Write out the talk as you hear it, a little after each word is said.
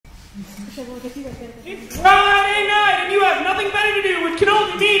It's Friday night, and you have nothing better to do, which can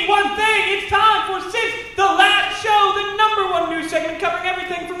only mean one thing. It's time for Since the Last Show, the #1 news segment covering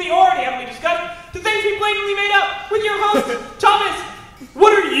everything from the already heavily discussed to things we blatantly made up, with your hosts, Thomas,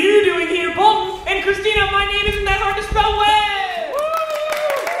 what are you doing here, Bolton, and Christina, my name isn't that hard to spell, Webb.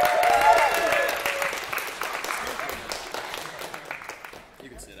 You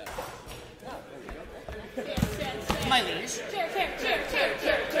can sit up. My liege.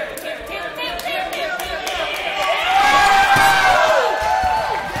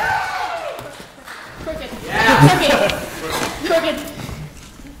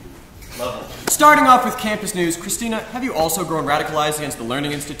 Starting off with campus news, Christina, have you also grown radicalized against the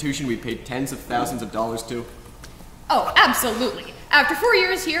learning institution we paid tens of thousands of dollars to? Oh, absolutely. After 4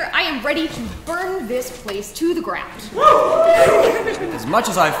 years here, I am ready to burn this place to the ground. As much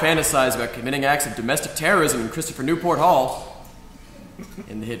as I fantasize about committing acts of domestic terrorism in Christopher Newport Hall,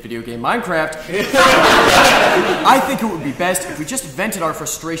 in the hit video game Minecraft, I think it would be best if we just vented our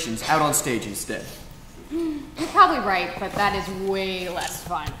frustrations out on stage instead. You're probably right, but that is way less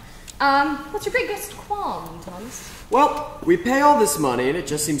fun. What's your biggest qualm, Thomas? Well, we pay all this money and it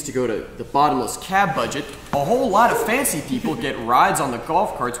just seems to go to the bottomless cab budget. A whole lot of fancy people get rides on the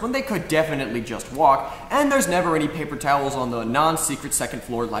golf carts when they could definitely just walk, and there's never any paper towels on the non-secret second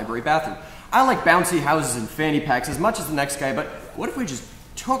floor library bathroom. I like bouncy houses and fanny packs as much as the next guy, but what if we just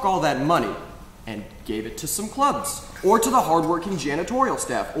took all that money and gave it to some clubs? Or to the hardworking janitorial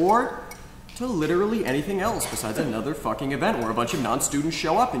staff? Or to literally anything else besides another fucking event where a bunch of non-students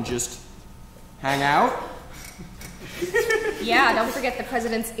show up and just hang out? Yeah, don't forget the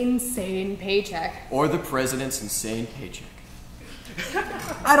president's insane paycheck. Or the president's insane paycheck.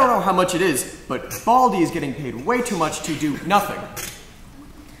 I don't know how much it is, but Baldy is getting paid way too much to do nothing.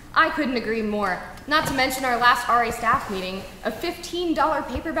 I couldn't agree more. Not to mention our last RA staff meeting, a $15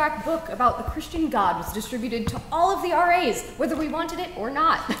 paperback book about the Christian God was distributed to all of the RAs, whether we wanted it or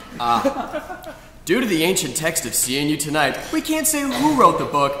not. Due to the ancient text of Seeing You Tonight, we can't say who wrote the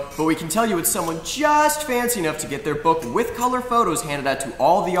book, but we can tell you it's someone just fancy enough to get their book with color photos handed out to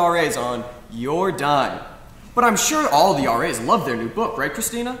all the RAs on your dime. But I'm sure all the RAs love their new book, right,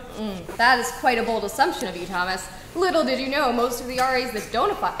 Christina? That is quite a bold assumption of you, Thomas. Little did you know, most of the RAs that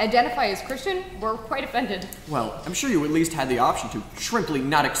don't identify as Christian were quite offended. Well, I'm sure you at least had the option to shrimply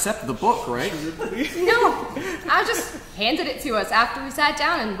not accept the book, right? No, I just handed it to us after we sat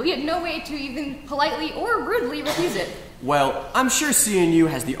down, and we had no way to even politely or rudely refuse it. Well, I'm sure CNU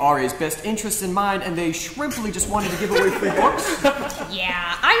has the RA's best interests in mind, and they shrimply just wanted to give away free books.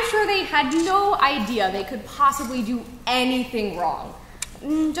 Yeah, I'm sure they had no idea they could possibly do anything wrong.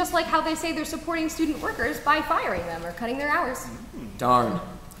 Just like how they say they're supporting student workers by firing them or cutting their hours. Darn.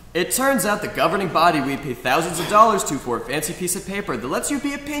 It turns out the governing body we pay thousands of dollars to for a fancy piece of paper that lets you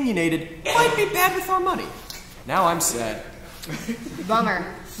be opinionated might be bad with our money. Now I'm sad. Bummer.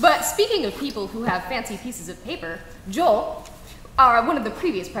 But speaking of people who have fancy pieces of paper, Joel, one of the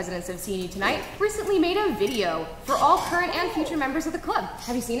previous presidents of CNU Tonight, recently made a video for all current and future members of the club.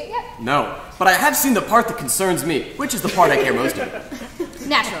 Have you seen it yet? No, but I have seen the part that concerns me, which is the part I care most about.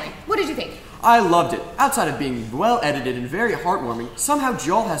 Naturally. What did you think? I loved it. Outside of being well edited and very heartwarming, somehow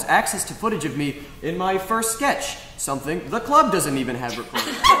Joel has access to footage of me in my first sketch, something the club doesn't even have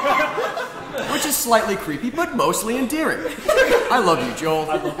recorded. Which is slightly creepy, but mostly endearing. I love you, Joel.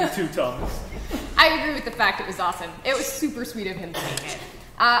 I love you too, Thomas. I agree with the fact it was awesome. It was super sweet of him to make it.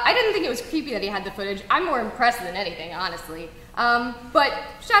 I didn't think it was creepy that he had the footage. I'm more impressed than anything, honestly. But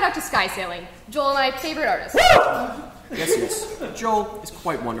shout out to Sky Sailing, Joel and my favorite artist. Yes. Joel is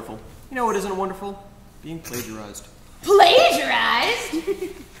quite wonderful. You know what isn't wonderful? Being plagiarized. Plagiarized?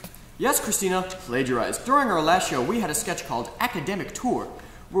 Yes, Christina, plagiarized. During our last show, we had a sketch called Academic Tour,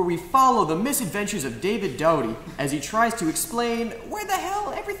 where we follow the misadventures of David Doty as he tries to explain where the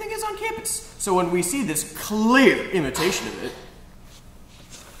hell everything is on campus. So when we see this clear imitation of it...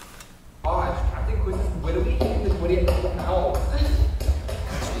 I think we're widowy. No.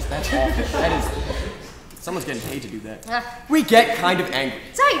 Jeez, that's awful. That is... Someone's getting paid to do that. We get kind of angry.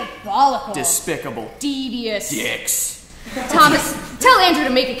 Diabolical. Despicable. Devious. Dicks. Thomas, tell Andrew to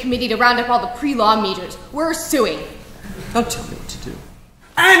make a committee to round up all the pre-law majors. We're suing. Don't tell me what to do.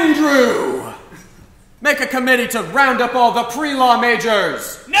 Andrew! Make a committee to round up all the pre-law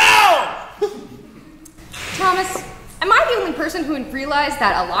majors! No! Thomas, am I the only person who realized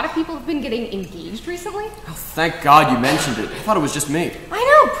that a lot of people have been getting engaged recently? Oh, thank God you mentioned it. I thought it was just me. I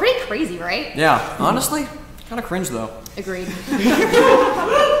know, pretty crazy, right? Yeah, honestly, kind of cringe though. Agreed.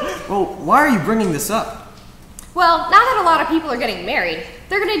 Well, why are you bringing this up? Well, now that a lot of people are getting married,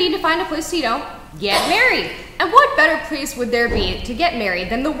 they're gonna need to find a place to, get married. And what better place would there be to get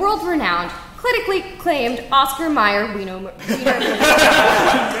married than the world-renowned, clinically acclaimed Oscar Mayer Wiener.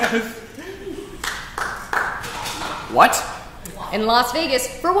 What? In Las Vegas,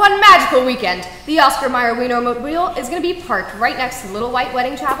 for one magical weekend, the Oscar Mayer Wienermobile is going to be parked right next to the Little White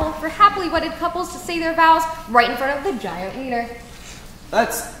Wedding Chapel for happily wedded couples to say their vows right in front of the giant wiener.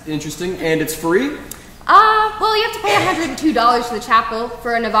 That's interesting, and it's free? Well, you have to pay $102 to the chapel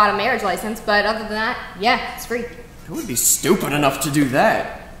for a Nevada marriage license, but other than that, yeah, it's free. Who would be stupid enough to do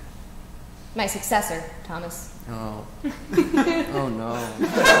that? My successor, Thomas. Oh. Oh, no.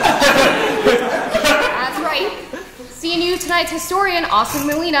 That's right. CNU Tonight's historian Austin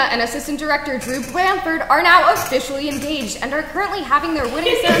Molina and assistant director Drew Blanford are now officially engaged and are currently having their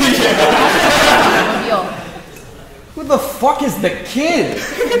wedding ceremony at the automobile. Who the fuck is the kid?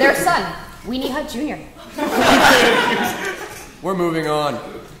 Their son, Weenie Hut Jr. We're moving on.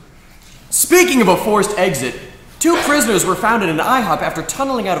 Speaking of a forced exit, 2 prisoners were found in an IHOP after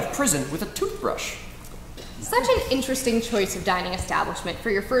tunneling out of prison with a toothbrush. Such an interesting choice of dining establishment for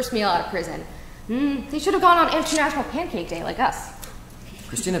your first meal out of prison. They should have gone on International Pancake Day like us.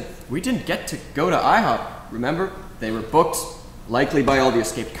 Christina, we didn't get to go to IHOP, remember? They were booked, likely by all the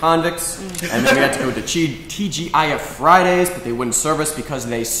escaped convicts, and then we had to go to TGIF Fridays, but they wouldn't serve us because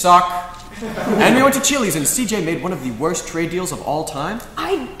they suck. And we went to Chili's, and CJ made one of the worst trade deals of all time.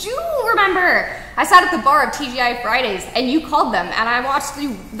 I do remember. I sat at the bar of TGI Fridays, and you called them, and I watched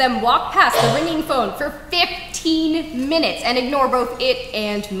them walk past the ringing phone for 15 minutes and ignore both it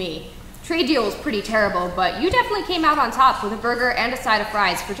and me. Trade deal was pretty terrible, but you definitely came out on top with a burger and a side of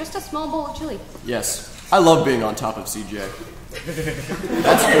fries for just a small bowl of chili. Yes, I love being on top of CJ.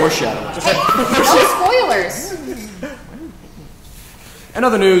 That's foreshadowing. Hey, no spoilers. In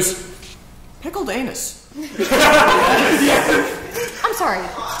other news, pickled anus. I'm sorry,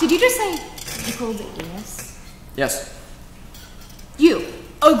 did you just say pickled anus? Yes. You,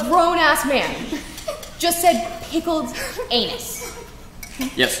 a grown-ass man, just said pickled anus.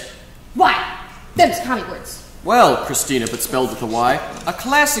 Yes. Why? Them's commie words. Well, Christina, but spelled with a Y, a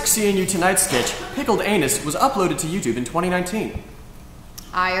classic CNU Tonight sketch, Pickled Anus, was uploaded to YouTube in 2019.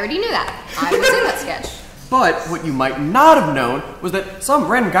 I already knew that. I was in that sketch. But what you might not have known was that some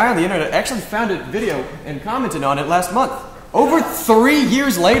random guy on the internet actually found a video and commented on it last month. Over 3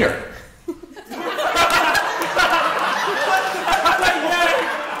 years later.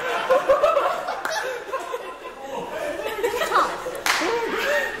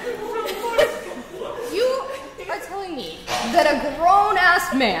 That a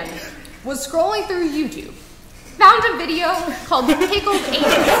grown-ass man was scrolling through YouTube, found a video called Pickled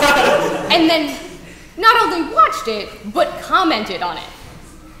Anus, and then not only watched it, but commented on it.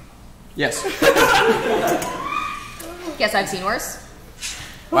 Yes. Guess I've seen worse.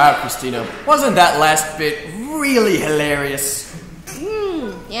 Wow, Christina, wasn't that last bit really hilarious?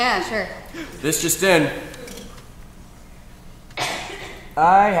 Yeah, sure. This just in.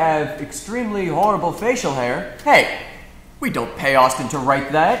 I have extremely horrible facial hair. Hey! We don't pay Austin to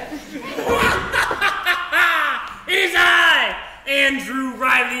write that. It is I, Andrew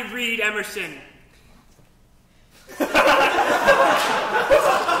Riley Reed Emerson. For too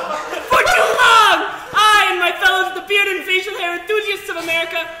long, I and my fellows, the beard and facial hair enthusiasts of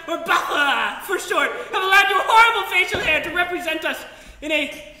America, or BAFA for short, have allowed your horrible facial hair to represent us in a...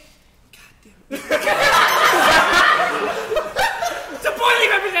 to poorly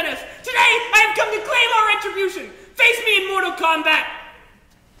represent us. Today, I have come to claim our retribution. Face me in Mortal Kombat!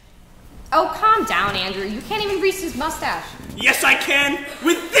 Oh, calm down, Andrew. You can't even grease his mustache. Yes, I can!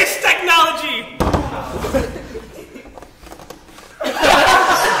 With this technology!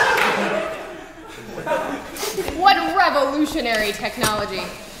 What revolutionary technology.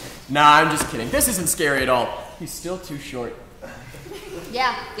 Nah, I'm just kidding. This isn't scary at all. He's still too short.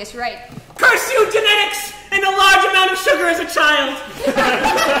 Yeah, guess you're right. Curse you, genetics! And a large amount of sugar as a child!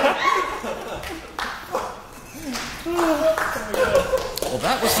 Well,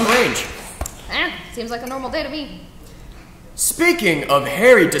 that was strange. Seems like a normal day to me. Speaking of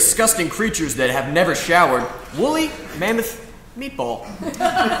hairy, disgusting creatures that have never showered, woolly mammoth meatball.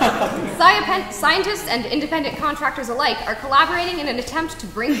 Scientists and independent contractors alike are collaborating in an attempt to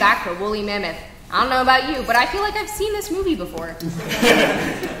bring back the woolly mammoth. I don't know about you, but I feel like I've seen this movie before.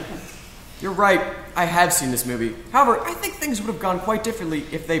 You're right, I have seen this movie. However, I think things would have gone quite differently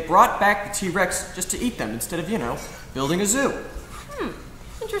if they brought back the T-Rex just to eat them instead of, building a zoo.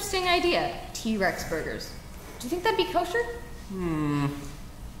 Interesting idea. T-Rex burgers. Do you think that'd be kosher?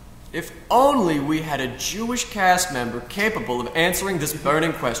 If only we had a Jewish cast member capable of answering this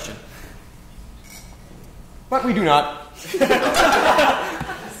burning question. But we do not.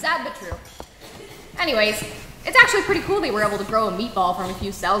 Sad but true. Anyways, It's actually pretty cool they were able to grow a meatball from a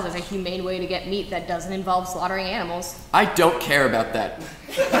few cells as a humane way to get meat that doesn't involve slaughtering animals. I don't care about that.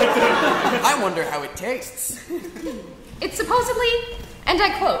 I wonder how it tastes. It's supposedly, and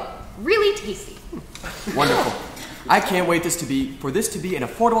I quote, really tasty. Wonderful. I can't wait for this to be an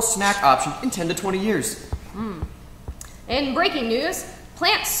affordable snack option in 10 to 20 years. In breaking news,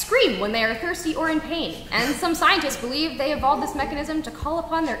 plants scream when they are thirsty or in pain, and some scientists believe they evolved this mechanism to call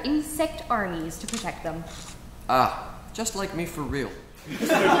upon their insect armies to protect them. Ah, just like me for real.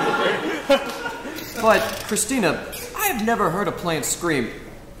 But, Christina, I have never heard a plant scream.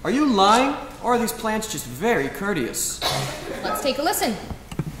 Are you lying, or are these plants just very courteous? Let's take a listen.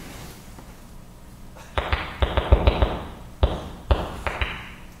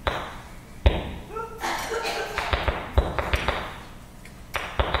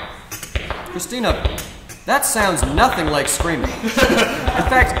 Christina, that sounds nothing like screaming. In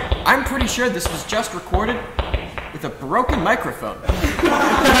fact, I'm pretty sure this was just recorded with a broken microphone.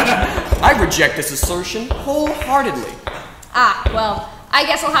 I reject this assertion wholeheartedly. Ah, well, I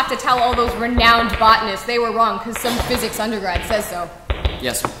guess I'll have to tell all those renowned botanists they were wrong because some physics undergrad says so.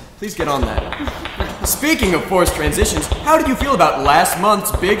 Yes, please get on that. Speaking of forced transitions, how did you feel about last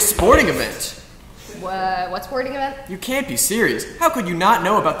month's big sporting event? What sporting event? You can't be serious. How could you not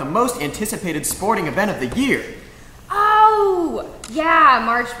know about the most anticipated sporting event of the year? Oh, yeah,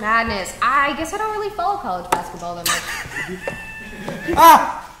 March Madness. I guess I don't really follow college basketball that much.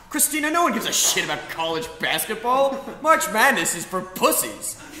 Ah! Christina, no one gives a shit about college basketball. March Madness is for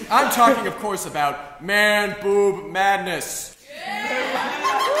pussies. I'm talking, of course, about man-boob madness.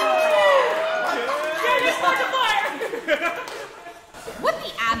 What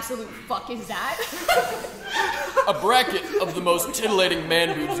the absolute fuck is that? A bracket of the most titillating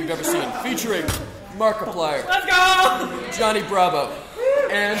man-boobs you've ever seen, featuring Markiplier, Let's go! Johnny Bravo,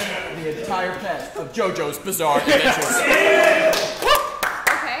 and the entire cast of JoJo's Bizarre Adventures.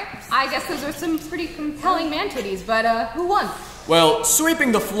 Okay, I guess those are some pretty compelling man titties, but who won? Well,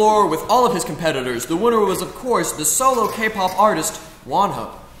 sweeping the floor with all of his competitors, the winner was, of course, the solo K-pop artist,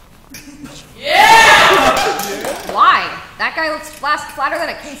 Wonho. Why? That guy looks flatter than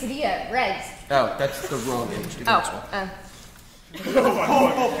a quesadilla at Red's. Oh, that's the wrong image. Give me this one.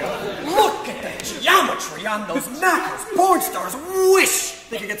 Look at the geometry on those knackers. Porn stars wish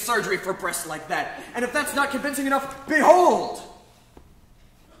they could get surgery for breasts like that. And if that's not convincing enough, behold!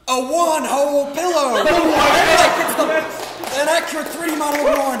 A one-hole pillow! Like it's an accurate 3D model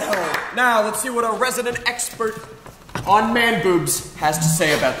of one-hole. Now, let's see what a resident expert on man boobs has to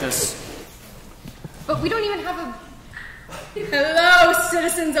say about this. But we don't even have a... Hello,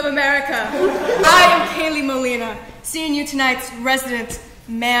 citizens of America. I am Kaylee Molina, seeing you tonight's resident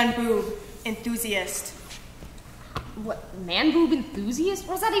man-boob enthusiast. What, man-boob enthusiast?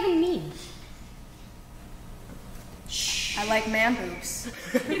 What does that even mean? Shh. I like man-boobs.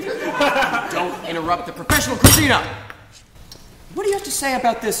 Don't interrupt the professional Christina! What do you have to say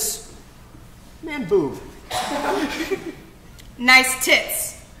about this man-boob? Nice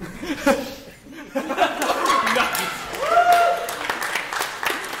tits.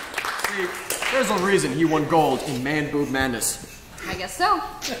 See, there's a reason he won gold in Man-Boob Madness. I guess so.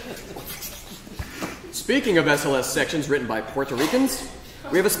 Speaking of SLS sections written by Puerto Ricans,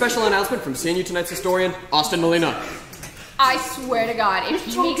 we have a special announcement from CNU Tonight's historian, Austin Molina. I swear to God, if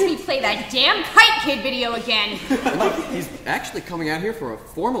he makes me play that damn Kite Kid video again. Look, he's actually coming out here for a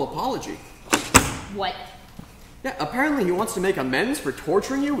formal apology. What? Yeah, apparently he wants to make amends for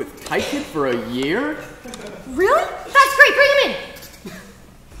torturing you with Kite Kid for a year. Really? That's great, bring him in!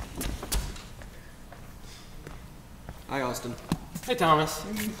 Hi, Austin. Hey, Thomas.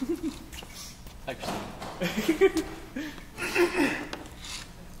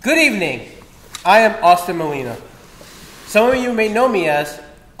 Good evening. I am Austin Molina. Some of you may know me as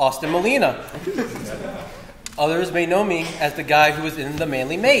Austin Molina. Others may know me as the guy who was in the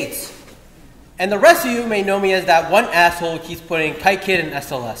Manly Maids. And the rest of you may know me as that one asshole who keeps putting Kite Kid in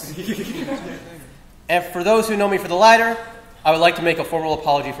SLS. And for those who know me for the latter, I would like to make a formal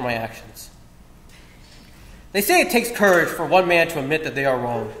apology for my actions. They say it takes courage for one man to admit that they are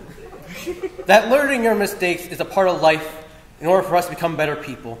wrong. That learning your mistakes is a part of life in order for us to become better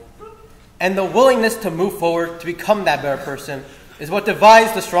people. And the willingness to move forward to become that better person is what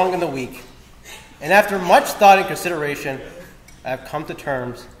divides the strong and the weak. And after much thought and consideration, I have come to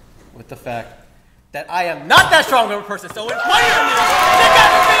terms with the fact that I am not that strong of a person, so in front of me, check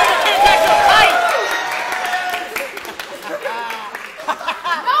out the video that can't catch a fight!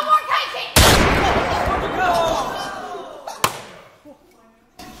 No more Kite Kid!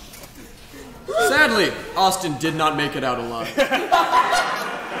 Sadly, Austin did not make it out alive.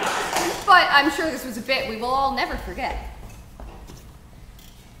 but I'm sure this was a bit we will all never forget.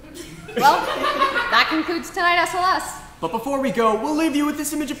 Well, that concludes tonight SLS. But before we go, we'll leave you with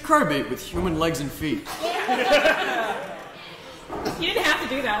this image of Kirby with human legs and feet. You didn't have to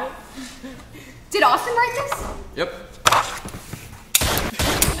do that. Did Austin write this? Yep.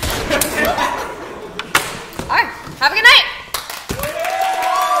 All right, have a good night.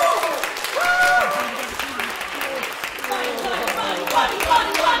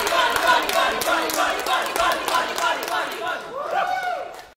 Fun.